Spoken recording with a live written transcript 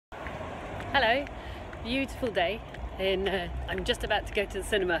Hello, beautiful day in, I'm just about to go to the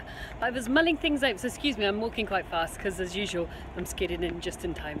cinema. I was mulling things over, so excuse me, I'm walking quite fast because as usual I'm skidding in just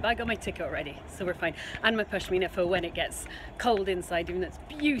in time, but I got my ticket already, so we're fine, and my pashmina for when it gets cold inside, even though it's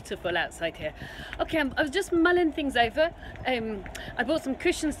beautiful outside here. Okay, I was just mulling things over. I bought some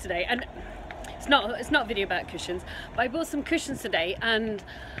cushions today, and it's not a video about cushions, but I bought some cushions today and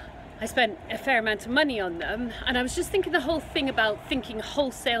I spent a fair amount of money on them, and I was just thinking the whole thing about thinking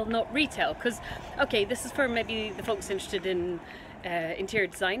wholesale, not retail, because okay, this is for maybe the folks interested in interior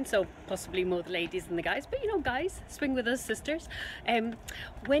design, so possibly more the ladies than the guys, but you know, guys, swing with us, sisters.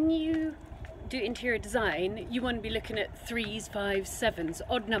 When you do interior design, you want to be looking at 3s, 5s, 7s,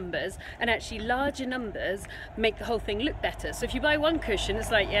 odd numbers, and actually larger numbers make the whole thing look better. So if you buy one cushion,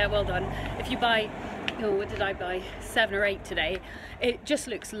 it's like, yeah, well done. If you buy, oh, what did I buy? 7 or 8 today, it just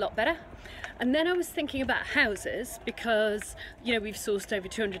looks a lot better. And then I was thinking about houses, because you know, we've sourced over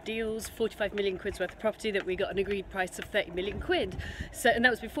 200 deals, 45 million quid's worth of property that we got an agreed price of 30 million quid. So, and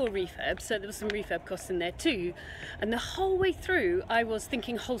that was before refurb, so there was some refurb costs in there too. And the whole way through I was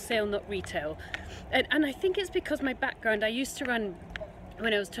thinking wholesale, not retail. And I think it's because my background, I used to run,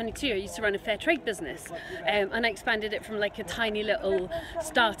 when I was 22, I used to run a fair trade business, and I expanded it from like a tiny little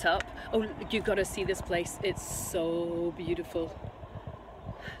startup. Oh, you've got to see this place, it's so beautiful.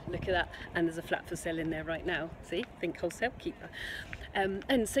 Look at that, and there's a flat for sale in there right now. See, think wholesale, keeper.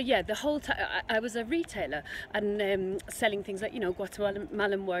 And so yeah, the whole time I was a retailer and selling things like, you know,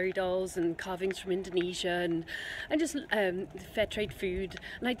 Guatemalan worry dolls and carvings from Indonesia and just fair trade food.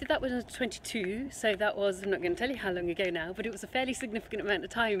 And I did that when I was 22, so that was, I'm not going to tell you how long ago now, but it was a fairly significant amount of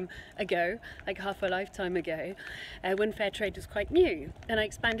time ago, like half a lifetime ago, when fair trade was quite new. And I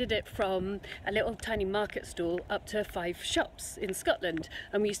expanded it from a little tiny market stall up to 5 shops in Scotland,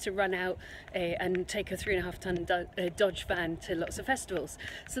 and we used to run out and take a 3.5 ton Dodge van to lots of festivals.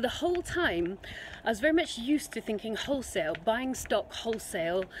 So the whole time I was very much used to thinking wholesale, buying stock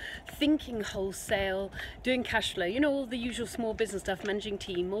wholesale, thinking wholesale, doing cash flow, you know, all the usual small business stuff, managing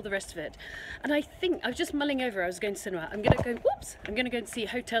team, all the rest of it. And I think I was just mulling over, I was going to cinema, I'm going to go and see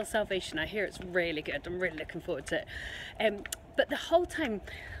Hotel Salvation. I hear it's really good, I'm really looking forward to it. But the whole time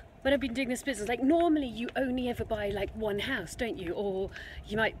when I've been doing this business, like normally you only ever buy like one house, don't you? Or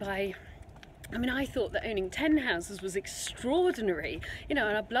you might buy, I mean, I thought that owning 10 houses was extraordinary, you know,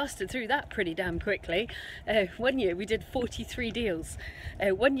 and I blasted through that pretty damn quickly. One year we did 43 deals.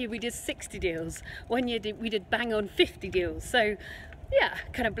 One year we did 60 deals. One year we did bang on 50 deals. So yeah,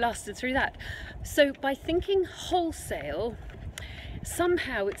 kind of blasted through that. So by thinking wholesale,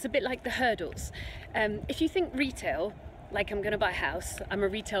 somehow it's a bit like the hurdles. If you think retail, like I'm going to buy a house, I'm a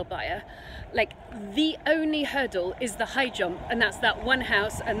retail buyer, like the only hurdle is the high jump, and that's that one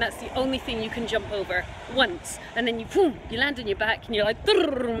house, and that's the only thing you can jump over once, and then you boom, you land on your back and you're like,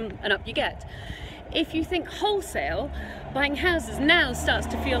 and up you get. If you think wholesale, buying houses now starts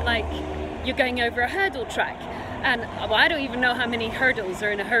to feel like you're going over a hurdle track. And well, I don't even know how many hurdles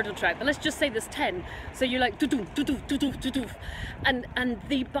are in a hurdle track, but let's just say there's 10. So you're like do-do, do-do, do-do, do-do. And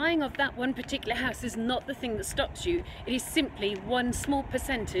the buying of that one particular house is not the thing that stops you. It is simply one small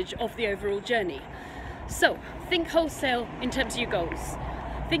percentage of the overall journey. So think wholesale in terms of your goals.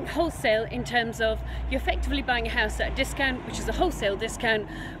 Think wholesale in terms of you're effectively buying a house at a discount, which is a wholesale discount,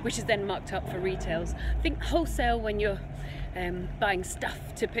 which is then marked up for retails. Think wholesale when you're buying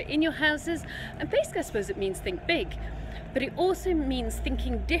stuff to put in your houses, and basically I suppose it means think big, but it also means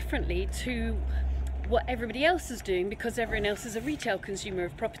thinking differently to what everybody else is doing, because everyone else is a retail consumer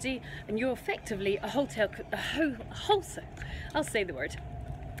of property and you're effectively a wholesale, I'll say the word,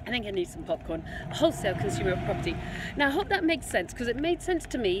 I think I need some popcorn, a wholesale consumer of property. Now I hope that makes sense, because it made sense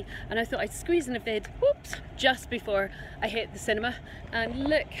to me, and I thought I'd squeeze in a vid, whoops, just before I hit the cinema. And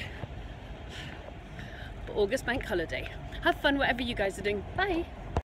look, August bank holiday. Have fun whatever you guys are doing. Bye.